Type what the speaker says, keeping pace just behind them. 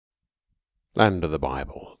Land of the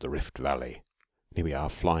Bible, the Rift Valley. Here we are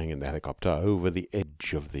flying in the helicopter over the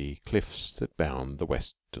edge of the cliffs that bound the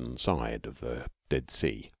western side of the Dead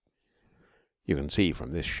Sea. You can see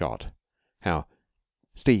from this shot how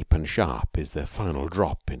steep and sharp is the final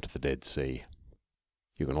drop into the Dead Sea.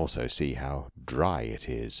 You can also see how dry it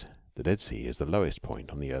is. The Dead Sea is the lowest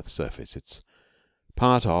point on the Earth's surface. It's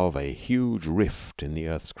part of a huge rift in the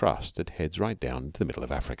Earth's crust that heads right down into the middle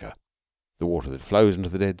of Africa. The water that flows into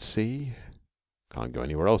the Dead Sea can't go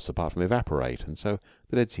anywhere else apart from evaporate, and so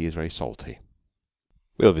the Dead Sea is very salty.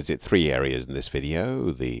 We'll visit 3 areas in this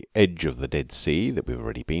video: the edge of the Dead Sea that we've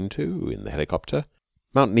already been to in the helicopter,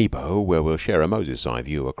 Mount Nebo, where we'll share a Moses Eye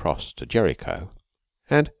view across to Jericho,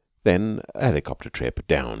 and then a helicopter trip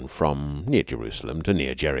down from near Jerusalem to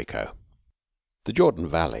near Jericho. The Jordan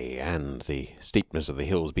Valley and the steepness of the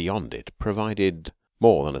hills beyond it provided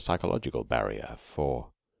more than a psychological barrier for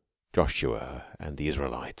Joshua and the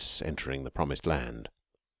Israelites entering the Promised Land.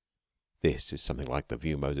 This is something like the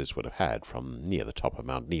view Moses would have had from near the top of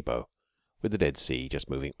Mount Nebo, with the Dead Sea just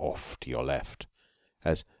moving off to your left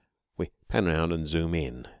as we pan round and zoom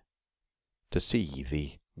in to see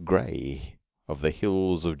the grey of the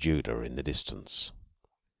hills of Judah in the distance.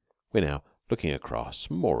 We're now looking across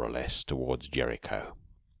more or less towards Jericho.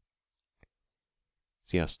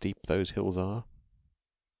 See how steep those hills are?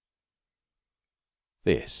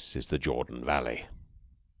 This is the Jordan Valley.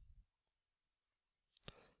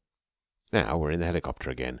 Now we're in the helicopter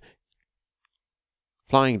again,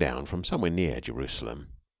 flying down from somewhere near Jerusalem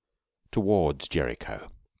towards Jericho,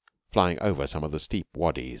 flying over some of the steep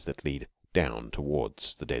wadis that lead down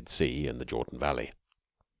towards the Dead Sea and the Jordan Valley.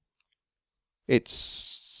 It's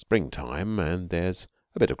springtime and there's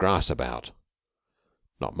a bit of grass about.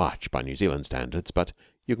 Not much by New Zealand standards, but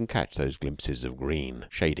you can catch those glimpses of green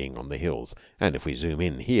shading on the hills, and if we zoom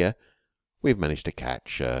in here, we've managed to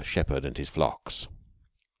catch a shepherd and his flocks.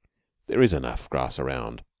 There is enough grass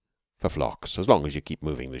around for flocks as long as you keep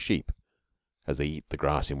moving the sheep. As they eat the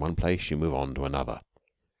grass in one place, you move on to another.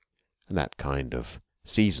 And that kind of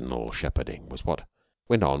seasonal shepherding was what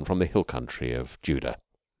went on from the hill country of Judah.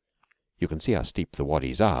 You can see how steep the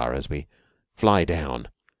wadis are as we fly down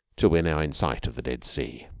till we're now in sight of the Dead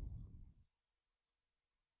Sea.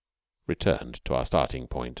 Returned to our starting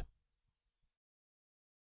point.